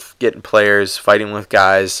problems with getting players, fighting with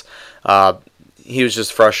guys. He was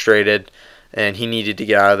just frustrated, and he needed to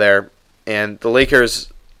get out of there. And the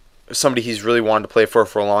Lakers, somebody he's really wanted to play for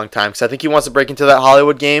a long time, because I think he wants to break into that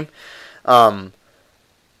Hollywood game. But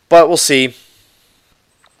we'll see.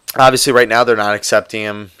 Obviously, right now they're not accepting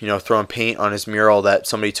him. Throwing paint on his mural that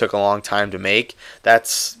somebody took a long time to make.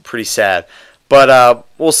 That's pretty sad. But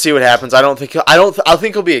we'll see what happens. I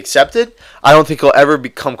think he'll be accepted. I don't think he'll ever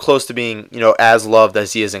become close to being as loved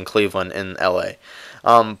as he is in Cleveland and LA.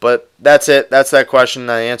 But that's it. That's that question.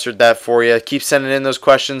 I answered that for you. Keep sending in those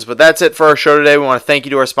questions. But that's it for our show today. We want to thank you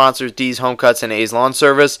to our sponsors, D's Home Cuts and A's Lawn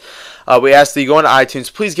Service. We ask that you go into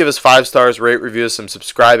iTunes. Please give us 5 stars, rate, review us, and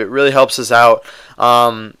subscribe. It really helps us out.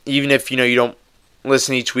 Even if you don't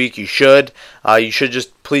listen each week, you should. You should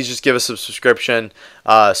please just give us a subscription.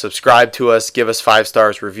 Subscribe to us. Give us 5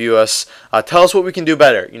 stars. Review us. Tell us what we can do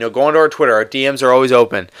better. Go onto our Twitter. Our DMs are always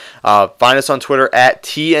open. Find us on Twitter at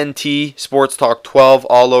TNT Sports Talk 12,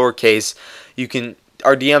 all lowercase.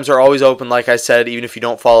 Our DMs are always open, like I said, even if you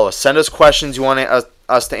don't follow us. Send us questions you want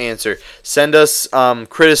us to answer. Send us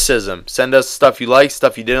criticism. Send us stuff you like,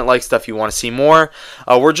 stuff you didn't like, stuff you want to see more.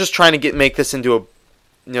 We're just trying to make this into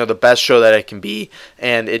the best show that it can be,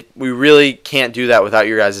 and we really can't do that without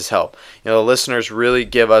your guys' help. The listeners really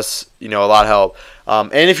give us a lot of help.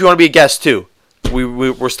 And if you want to be a guest too,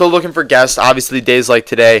 we're still looking for guests. Obviously, days like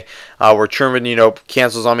today, where Truman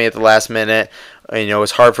cancels on me at the last minute.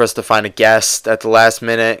 It's hard for us to find a guest at the last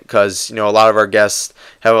minute because a lot of our guests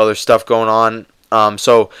have other stuff going on.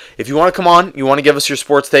 So if you want to come on, you want to give us your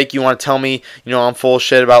sports take, you want to tell me I'm full of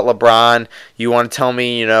shit about LeBron, you want to tell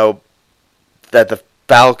me that the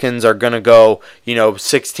Falcons are going to go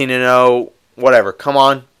 16-0, whatever, come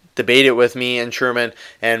on, debate it with me and Truman,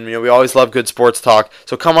 and we always love good sports talk.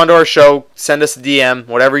 So come on to our show, send us a DM,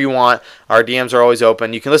 whatever you want. Our DMs are always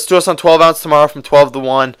open. You can listen to us on 12 Ounce tomorrow from 12 to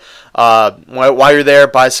 1. While you're there,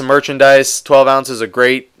 buy some merchandise. 12 Ounce is a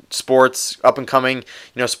great sports, up-and-coming,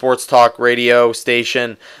 sports talk radio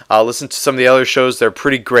station. Listen to some of the other shows. They're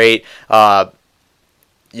pretty great.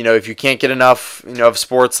 If you can't get enough, of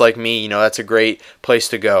sports like me, that's a great place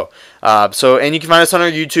to go. And you can find us on our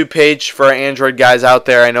YouTube page for our Android guys out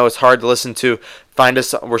there. I know it's hard to listen to. Find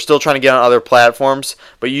us. We're still trying to get on other platforms,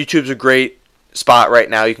 but YouTube's a great spot right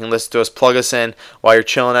now. You can listen to us, plug us in while you're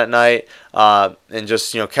chilling at night, and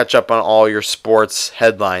just catch up on all your sports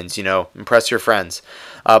headlines. Impress your friends.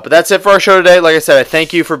 But that's it for our show today. Like I said, I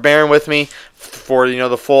thank you for bearing with me for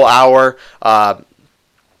the full hour.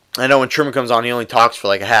 I know when Truman comes on, he only talks for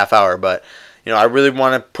like a half hour, but I really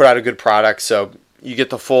want to put out a good product, so you get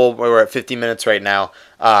the full. We're at 50 minutes right now.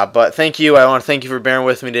 But thank you. I want to thank you for bearing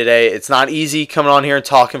with me today. It's not easy coming on here and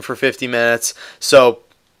talking for 50 minutes, so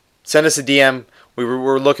send us a DM.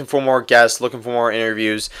 We're looking for more guests, looking for more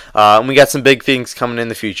interviews, and we got some big things coming in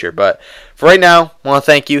the future. But for right now, I want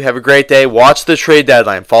to thank you. Have a great day. Watch the trade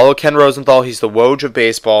deadline. Follow Ken Rosenthal. He's the Woj of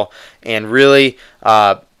baseball, and really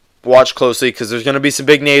watch closely because there's going to be some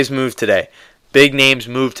big names move today. Big names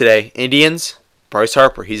move today. Indians, Bryce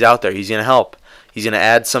Harper. He's out there. He's going to help. He's going to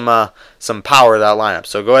add some power to that lineup.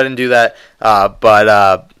 So go ahead and do that.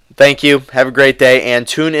 But thank you. Have a great day. And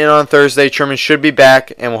tune in on Thursday. Truman should be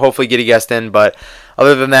back, and we'll hopefully get a guest in. But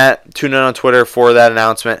other than that, tune in on Twitter for that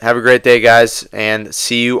announcement. Have a great day, guys, and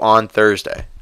see you on Thursday.